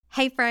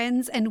Hey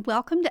friends, and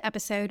welcome to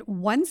episode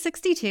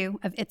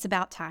 162 of It's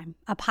About Time,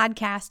 a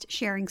podcast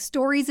sharing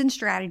stories and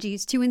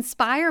strategies to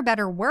inspire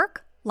better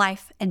work,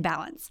 life, and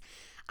balance.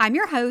 I'm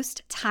your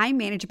host, time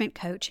management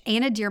coach,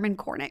 Anna Dearmon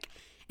Kornick,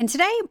 and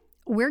today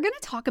we're going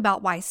to talk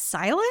about why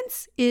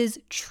silence is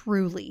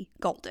truly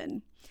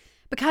golden.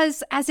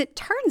 Because as it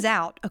turns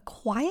out, a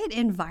quiet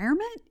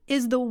environment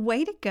is the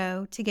way to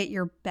go to get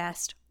your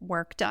best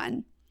work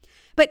done.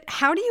 But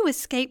how do you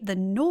escape the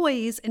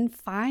noise and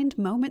find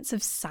moments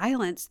of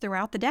silence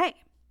throughout the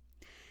day?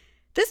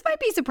 This might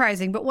be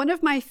surprising, but one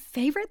of my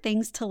favorite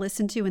things to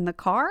listen to in the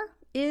car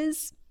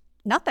is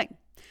nothing.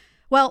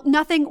 Well,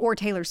 nothing or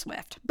Taylor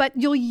Swift, but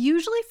you'll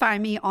usually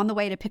find me on the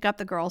way to pick up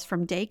the girls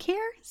from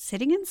daycare,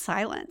 sitting in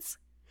silence.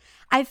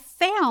 I've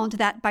found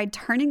that by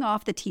turning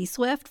off the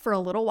T-Swift for a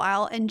little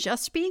while and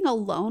just being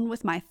alone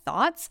with my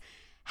thoughts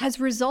has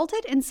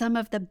resulted in some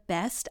of the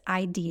best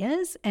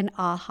ideas and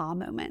aha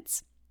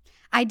moments.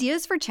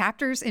 Ideas for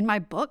chapters in my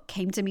book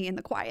came to me in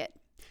the quiet.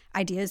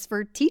 Ideas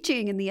for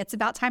teaching in the It's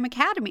About Time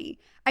Academy.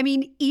 I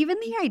mean, even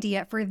the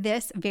idea for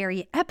this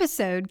very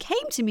episode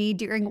came to me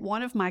during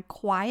one of my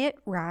quiet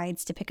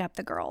rides to pick up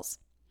the girls.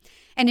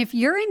 And if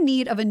you're in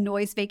need of a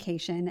noise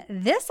vacation,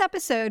 this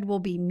episode will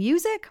be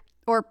music,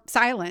 or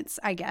silence,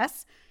 I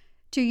guess,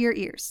 to your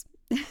ears.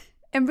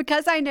 And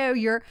because I know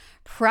you're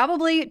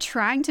probably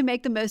trying to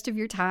make the most of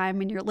your time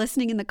when you're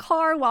listening in the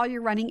car while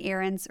you're running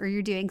errands or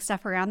you're doing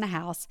stuff around the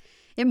house,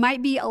 it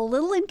might be a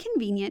little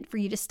inconvenient for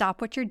you to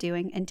stop what you're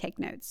doing and take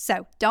notes.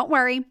 So don't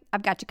worry,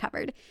 I've got you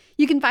covered.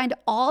 You can find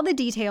all the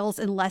details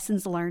and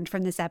lessons learned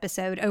from this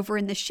episode over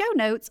in the show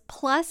notes,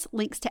 plus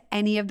links to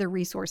any of the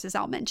resources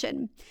I'll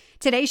mention.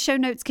 Today's show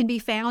notes can be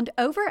found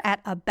over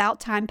at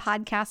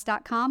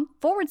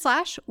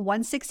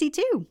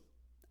abouttimepodcast.com/162.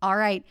 All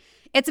right,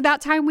 it's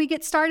about time we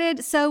get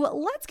started, so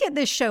let's get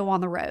this show on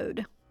the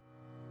road.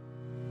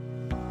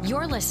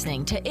 You're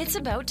listening to It's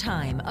About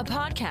Time, a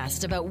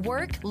podcast about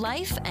work,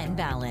 life, and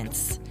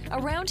balance.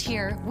 Around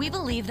here, we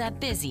believe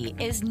that busy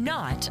is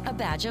not a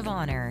badge of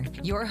honor.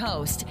 Your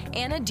host,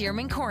 Anna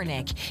Dearmon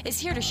Kornick, is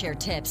here to share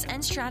tips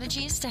and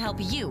strategies to help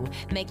you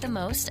make the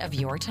most of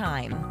your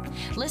time.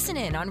 Listen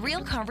in on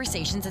real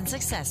conversations and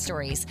success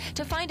stories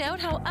to find out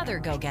how other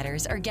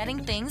go-getters are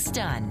getting things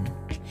done.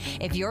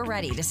 If you're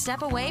ready to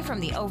step away from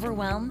the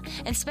overwhelm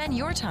and spend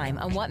your time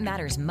on what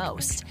matters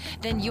most,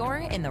 then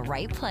you're in the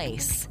right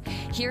place.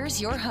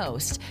 Here's your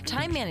host,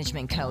 time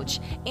management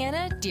coach,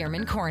 Anna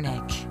Dearmon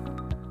Kornick.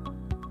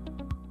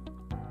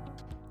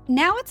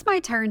 Now it's my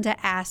turn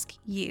to ask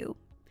you,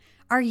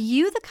 are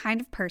you the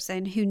kind of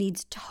person who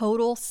needs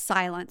total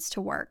silence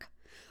to work?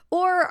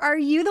 Or are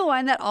you the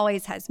one that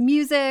always has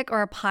music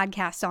or a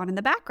podcast on in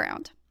the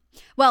background?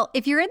 Well,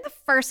 if you're in the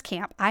first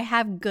camp, I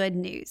have good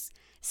news.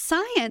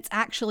 Science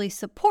actually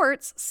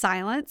supports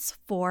silence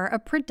for a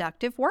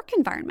productive work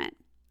environment.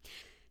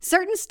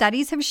 Certain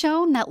studies have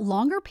shown that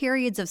longer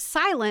periods of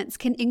silence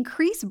can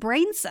increase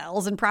brain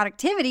cells and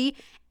productivity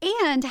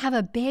and have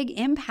a big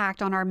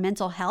impact on our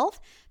mental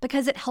health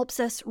because it helps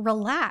us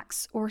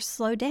relax or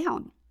slow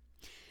down.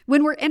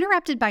 When we're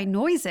interrupted by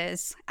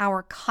noises,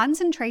 our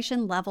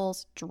concentration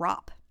levels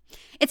drop.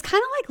 It's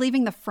kind of like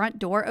leaving the front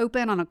door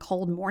open on a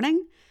cold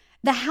morning.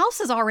 The house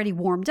is already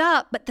warmed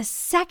up, but the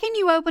second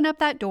you open up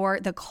that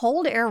door, the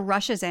cold air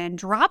rushes in,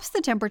 drops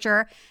the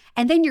temperature,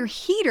 and then your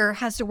heater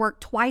has to work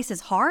twice as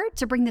hard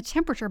to bring the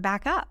temperature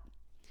back up.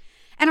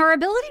 And our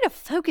ability to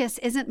focus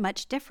isn't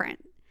much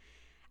different.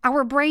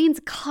 Our brains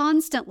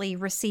constantly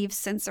receive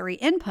sensory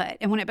input,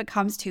 and when it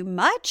becomes too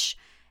much,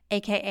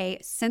 aka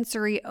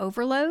sensory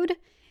overload,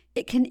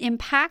 it can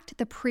impact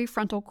the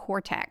prefrontal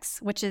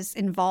cortex, which is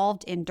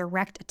involved in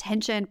direct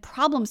attention,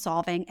 problem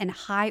solving, and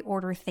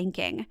high-order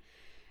thinking.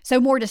 So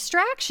more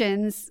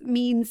distractions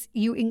means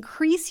you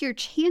increase your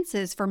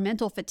chances for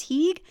mental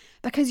fatigue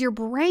because your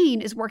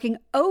brain is working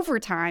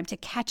overtime to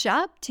catch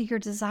up to your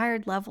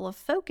desired level of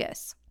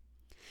focus.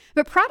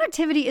 But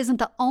productivity isn't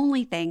the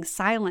only thing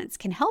silence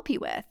can help you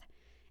with.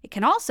 It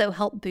can also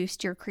help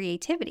boost your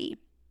creativity.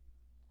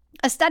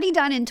 A study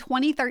done in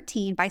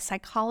 2013 by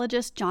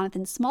psychologist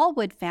Jonathan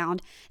Smallwood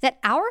found that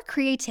our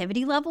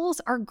creativity levels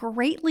are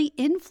greatly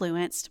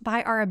influenced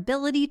by our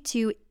ability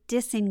to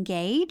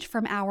disengage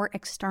from our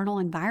external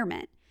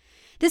environment.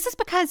 This is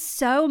because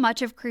so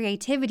much of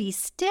creativity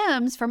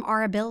stems from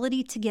our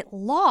ability to get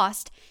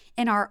lost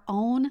in our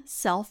own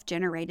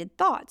self-generated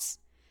thoughts.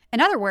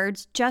 In other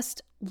words,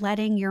 just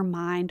letting your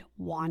mind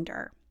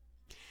wander.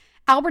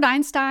 Albert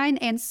Einstein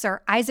and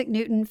Sir Isaac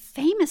Newton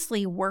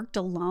famously worked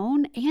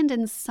alone and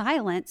in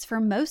silence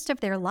for most of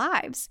their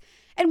lives.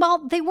 And while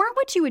they weren't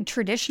what you would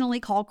traditionally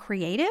call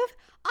creative,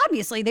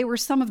 obviously they were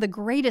some of the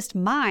greatest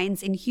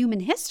minds in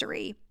human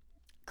history.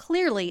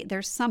 Clearly,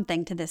 there's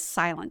something to this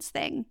silence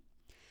thing.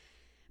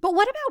 But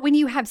what about when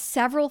you have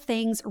several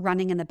things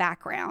running in the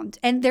background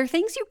and they're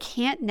things you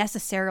can't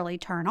necessarily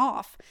turn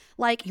off,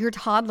 like your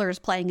toddler's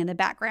playing in the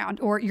background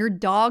or your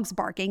dog's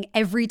barking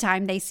every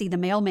time they see the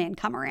mailman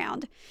come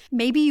around?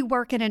 Maybe you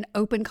work in an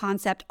open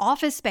concept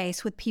office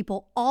space with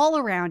people all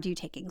around you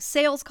taking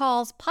sales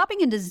calls, popping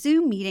into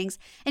Zoom meetings,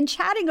 and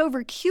chatting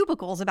over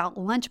cubicles about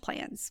lunch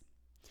plans.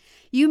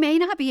 You may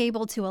not be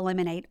able to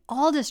eliminate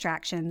all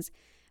distractions,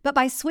 but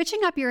by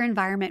switching up your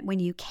environment when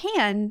you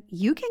can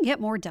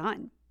get more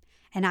done.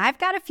 And I've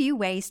got a few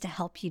ways to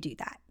help you do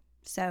that.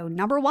 So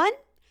number 1,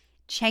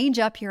 change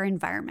up your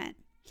environment.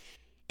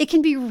 It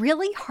can be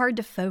really hard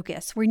to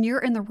focus when you're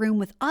in the room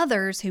with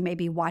others who may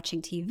be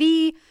watching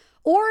TV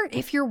or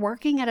if you're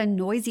working at a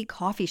noisy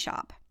coffee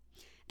shop.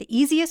 The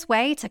easiest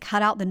way to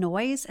cut out the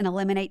noise and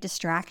eliminate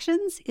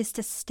distractions is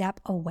to step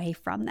away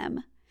from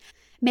them.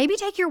 Maybe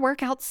take your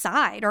work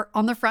outside or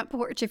on the front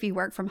porch if you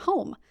work from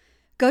home.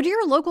 Go to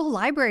your local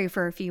library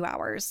for a few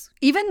hours.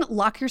 Even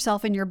lock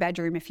yourself in your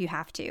bedroom if you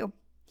have to.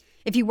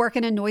 If you work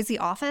in a noisy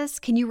office,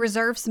 can you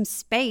reserve some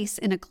space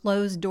in a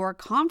closed-door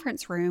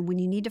conference room when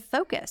you need to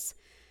focus?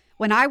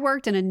 When I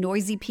worked in a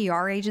noisy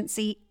PR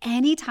agency,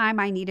 anytime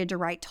I needed to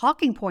write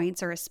talking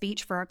points or a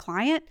speech for a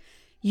client,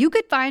 you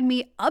could find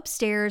me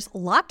upstairs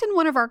locked in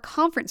one of our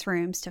conference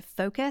rooms to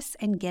focus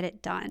and get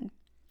it done.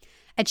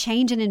 A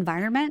change in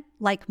environment,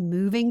 like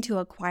moving to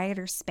a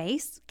quieter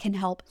space, can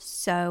help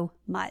so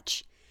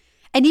much.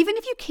 And even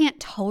if you can't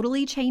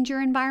totally change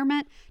your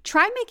environment,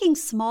 try making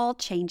small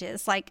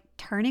changes like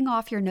turning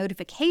off your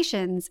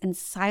notifications and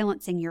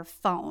silencing your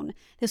phone.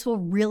 This will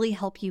really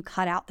help you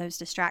cut out those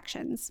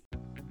distractions.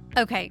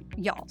 Okay,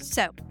 y'all,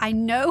 so I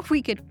know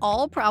we could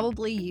all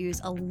probably use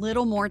a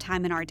little more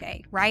time in our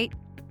day, right?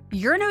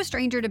 You're no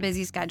stranger to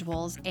busy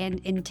schedules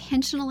and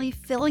intentionally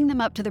filling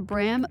them up to the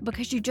brim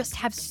because you just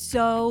have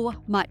so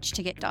much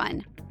to get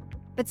done.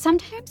 But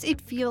sometimes it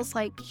feels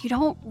like you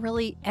don't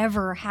really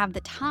ever have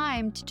the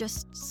time to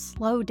just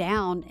slow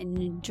down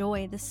and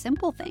enjoy the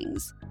simple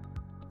things.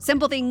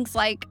 Simple things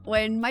like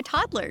when my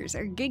toddlers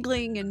are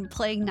giggling and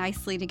playing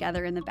nicely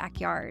together in the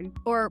backyard,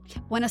 or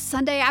when a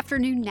Sunday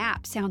afternoon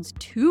nap sounds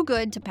too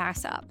good to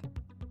pass up.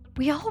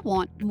 We all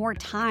want more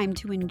time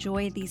to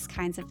enjoy these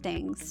kinds of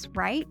things,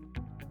 right?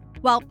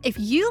 Well, if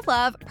you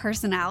love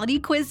personality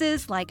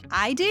quizzes like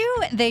I do,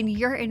 then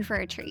you're in for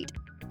a treat.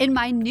 In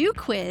my new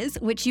quiz,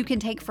 which you can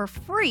take for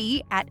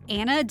free at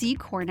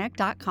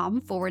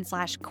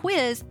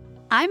annadkornick.com/quiz,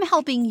 I'm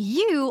helping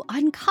you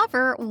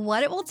uncover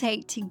what it will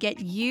take to get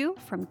you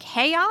from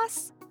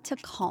chaos to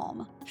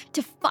calm,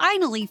 to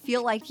finally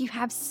feel like you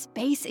have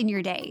space in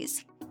your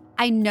days.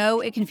 I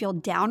know it can feel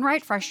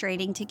downright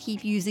frustrating to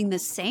keep using the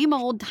same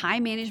old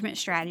time management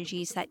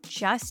strategies that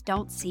just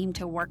don't seem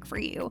to work for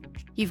you.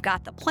 You've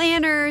got the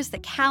planners, the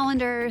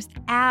calendars,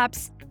 the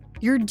apps.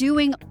 You're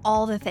doing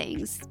all the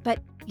things, but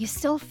you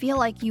still feel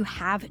like you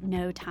have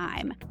no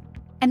time.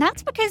 And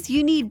that's because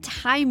you need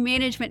time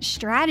management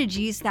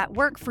strategies that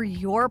work for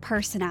your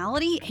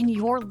personality and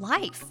your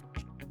life.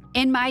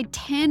 In my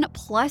 10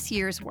 plus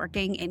years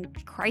working in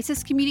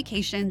crisis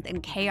communications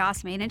and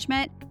chaos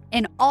management,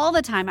 and all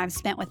the time I've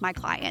spent with my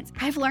clients,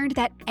 I've learned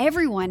that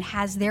everyone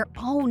has their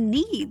own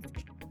needs.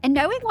 And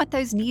knowing what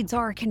those needs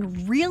are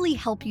can really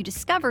help you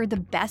discover the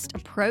best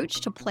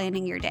approach to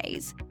planning your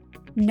days.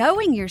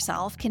 Knowing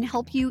yourself can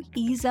help you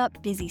ease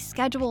up busy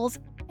schedules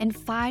and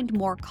find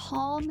more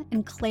calm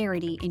and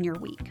clarity in your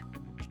week.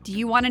 Do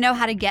you want to know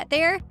how to get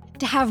there?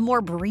 To have more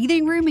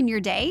breathing room in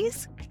your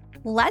days?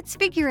 Let's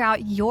figure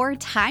out your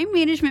time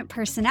management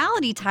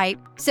personality type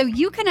so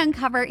you can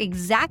uncover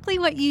exactly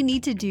what you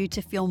need to do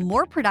to feel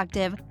more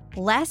productive,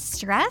 less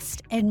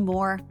stressed, and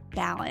more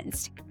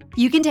balanced.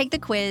 You can take the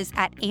quiz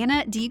at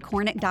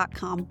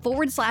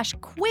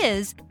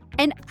annadkornick.com/quiz,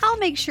 and I'll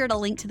make sure to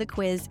link to the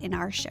quiz in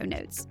our show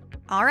notes.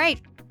 All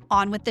right,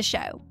 on with the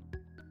show.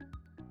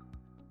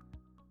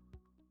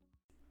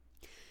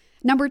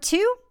 Number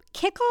 2,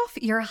 kick off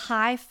your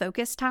high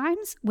focus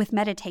times with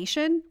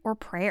meditation or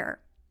prayer.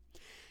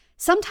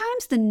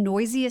 Sometimes the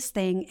noisiest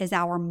thing is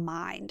our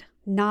mind,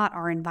 not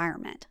our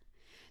environment.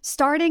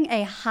 Starting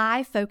a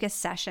high focus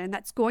session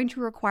that's going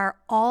to require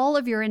all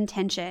of your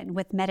intention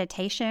with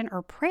meditation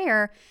or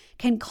prayer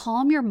can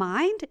calm your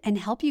mind and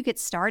help you get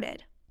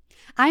started.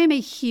 I am a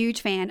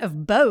huge fan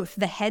of both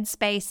the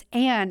Headspace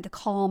and the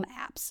Calm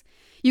apps.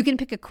 You can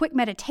pick a quick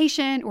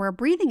meditation or a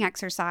breathing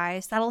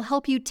exercise that'll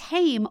help you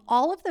tame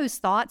all of those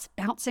thoughts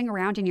bouncing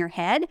around in your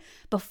head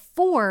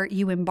before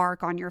you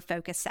embark on your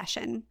focus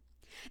session.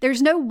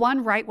 There's no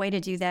one right way to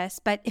do this,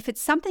 but if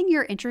it's something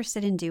you're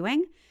interested in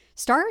doing,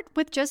 start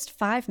with just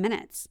 5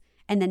 minutes,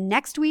 and then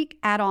next week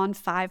add on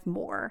 5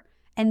 more,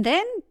 and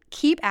then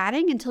keep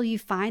adding until you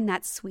find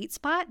that sweet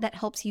spot that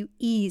helps you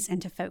ease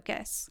into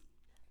focus.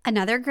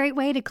 Another great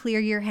way to clear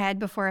your head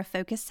before a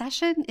focus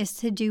session is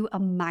to do a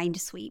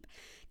mind sweep.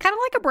 Kind of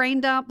like a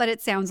brain dump, but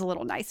it sounds a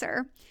little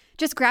nicer.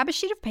 Just grab a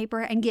sheet of paper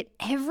and get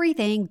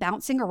everything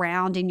bouncing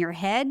around in your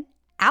head,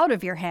 out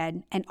of your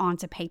head, and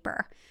onto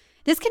paper.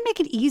 This can make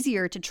it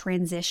easier to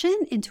transition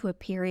into a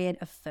period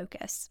of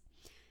focus.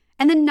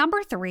 And then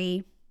number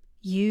 3,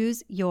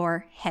 use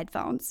your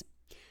headphones.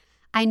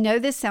 I know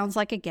this sounds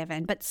like a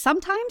given, but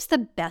sometimes the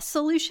best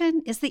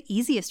solution is the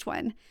easiest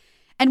one.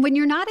 And when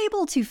you're not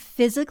able to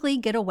physically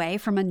get away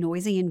from a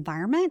noisy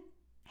environment,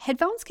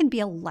 headphones can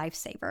be a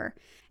lifesaver.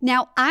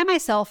 Now, I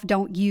myself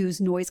don't use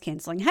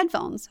noise-canceling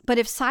headphones, but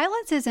if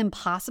silence is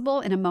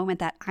impossible in a moment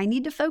that I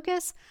need to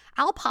focus,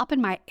 I'll pop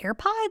in my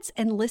AirPods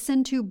and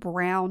listen to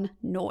brown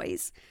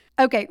noise.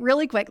 Okay,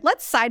 really quick,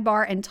 let's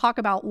sidebar and talk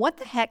about what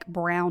the heck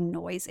brown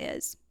noise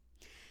is.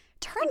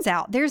 Turns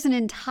out there's an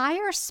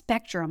entire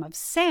spectrum of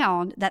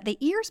sound that the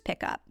ears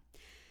pick up.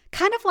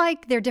 Kind of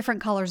like they're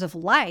different colors of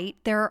light,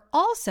 there are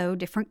also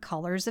different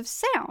colors of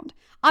sound.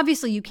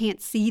 Obviously, you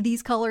can't see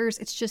these colors,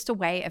 it's just a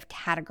way of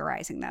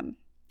categorizing them.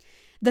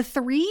 The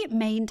three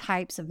main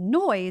types of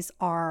noise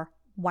are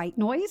white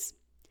noise,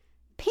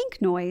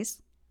 pink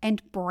noise,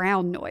 and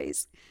brown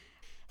noise.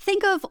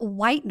 Think of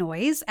white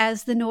noise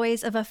as the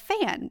noise of a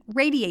fan,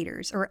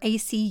 radiators, or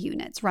AC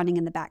units running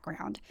in the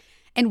background.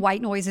 And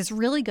white noise is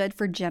really good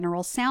for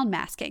general sound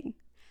masking.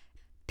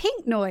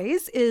 Pink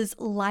noise is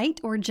light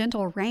or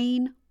gentle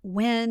rain,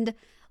 wind,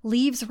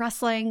 leaves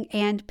rustling,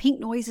 and pink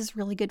noise is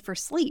really good for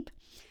sleep.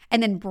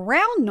 And then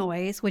brown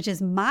noise, which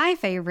is my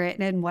favorite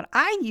and what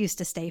I use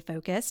to stay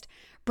focused,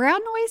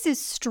 brown noise is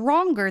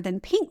stronger than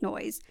pink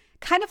noise,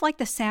 kind of like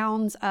the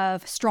sounds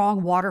of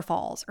strong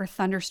waterfalls or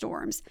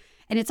thunderstorms.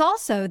 And it's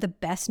also the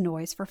best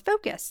noise for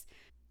focus.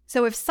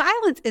 So if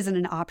silence isn't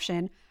an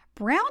option,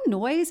 brown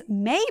noise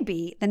may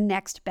be the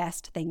next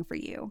best thing for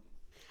you.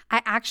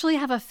 I actually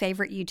have a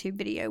favorite YouTube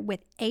video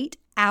with 8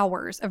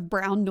 hours of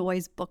brown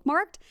noise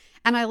bookmarked,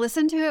 and I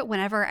listen to it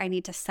whenever I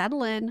need to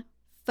settle in,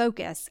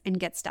 focus, and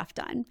get stuff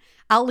done.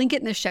 I'll link it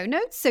in the show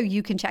notes so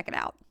you can check it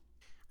out.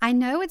 I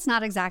know it's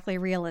not exactly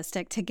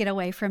realistic to get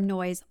away from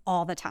noise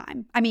all the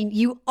time. I mean,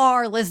 you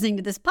are listening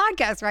to this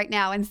podcast right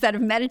now instead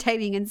of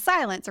meditating in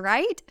silence,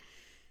 right?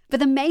 But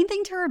the main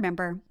thing to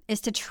remember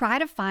is to try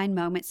to find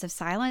moments of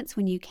silence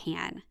when you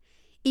can.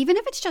 Even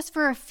if it's just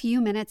for a few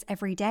minutes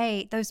every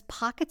day, those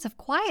pockets of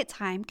quiet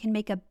time can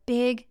make a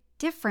big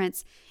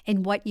difference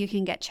in what you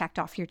can get checked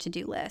off your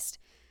to-do list.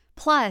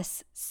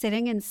 Plus,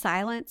 sitting in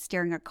silence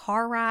during a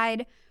car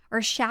ride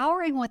or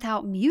showering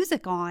without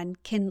music on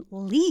can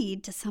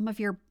lead to some of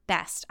your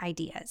best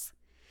ideas.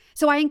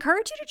 So I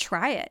encourage you to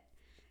try it.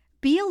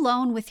 Be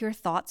alone with your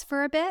thoughts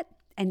for a bit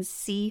and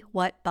see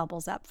what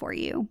bubbles up for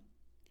you.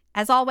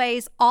 As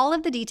always, all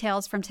of the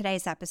details from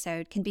today's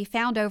episode can be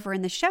found over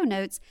in the show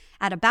notes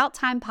at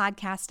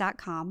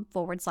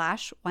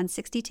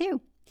abouttimepodcast.com/162.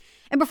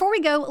 And before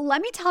we go,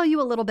 let me tell you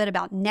a little bit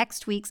about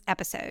next week's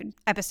episode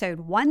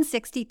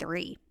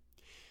 163.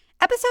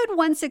 Episode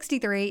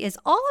 163 is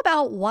all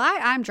about why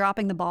I'm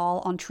dropping the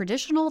ball on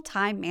traditional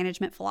time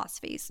management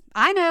philosophies.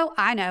 I know,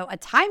 a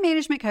time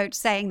management coach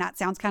saying that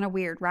sounds kind of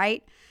weird,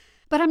 right?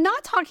 But I'm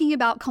not talking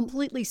about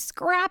completely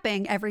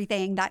scrapping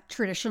everything that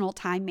traditional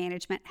time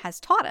management has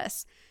taught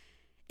us.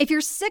 If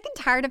you're sick and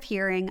tired of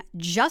hearing,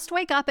 just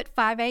wake up at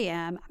 5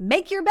 a.m.,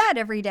 make your bed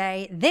every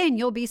day, then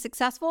you'll be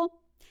successful,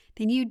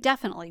 then you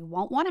definitely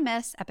won't want to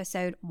miss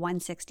episode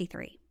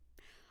 163.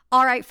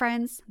 All right,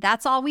 friends,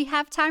 that's all we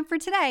have time for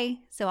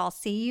today, so I'll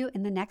see you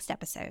in the next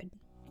episode.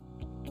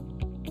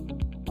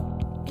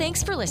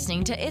 Thanks for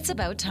listening to It's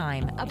About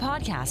Time, a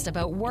podcast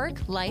about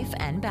work, life,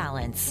 and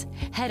balance.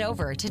 Head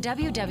over to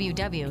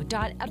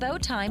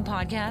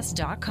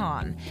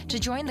www.abouttimepodcast.com to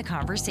join the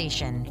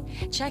conversation.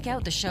 Check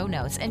out the show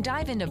notes and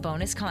dive into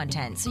bonus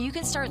content so you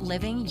can start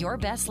living your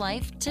best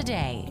life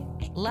today.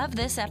 Love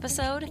this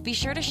episode? Be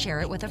sure to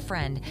share it with a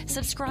friend,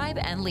 subscribe,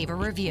 and leave a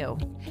review.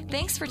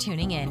 Thanks for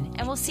tuning in,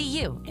 and we'll see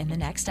you in the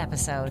next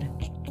episode.